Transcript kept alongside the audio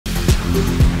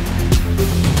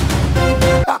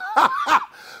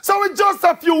So we're just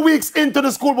a few weeks into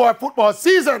the schoolboy football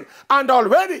season, and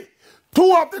already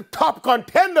two of the top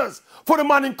contenders for the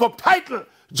Manning Cup title,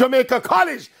 Jamaica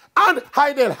College and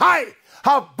Hydel High,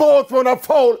 have both run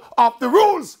afoul of the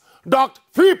rules, docked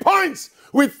 3 points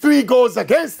with 3 goals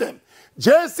against them.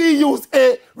 JC used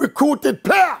a recruited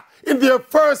player in their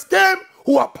first game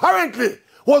who apparently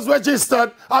was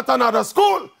registered at another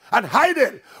school, and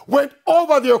Hydel went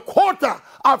over their quota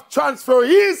of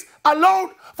transferees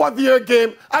allowed for their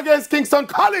game against Kingston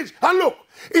College. And look,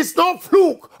 it's no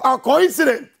fluke or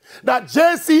coincidence that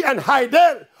JC and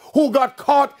Hydel, who got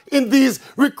caught in these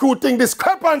recruiting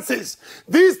discrepancies.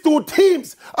 These two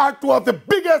teams are two of the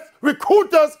biggest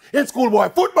recruiters in schoolboy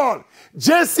football.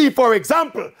 JC, for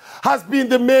example, has been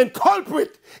the main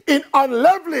culprit in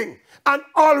unleveling an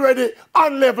already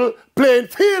unlevel playing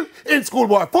field in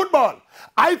schoolboy football.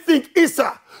 I think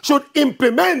Issa should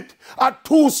implement a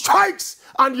 2 strikes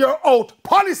and you're out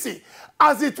policy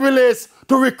as it relates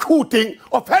to recruiting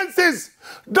offenses.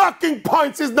 Docking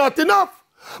points is not enough,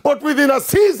 but within a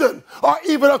season or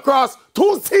even across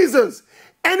 2 seasons,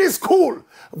 any school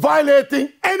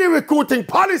violating any recruiting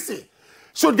policy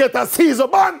should get a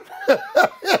season ban.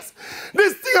 Yes,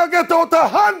 this thing will get out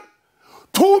of hand.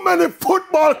 Too many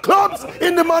football clubs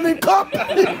in the Manning Cup.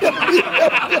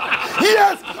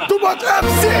 Yes, too much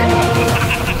MC.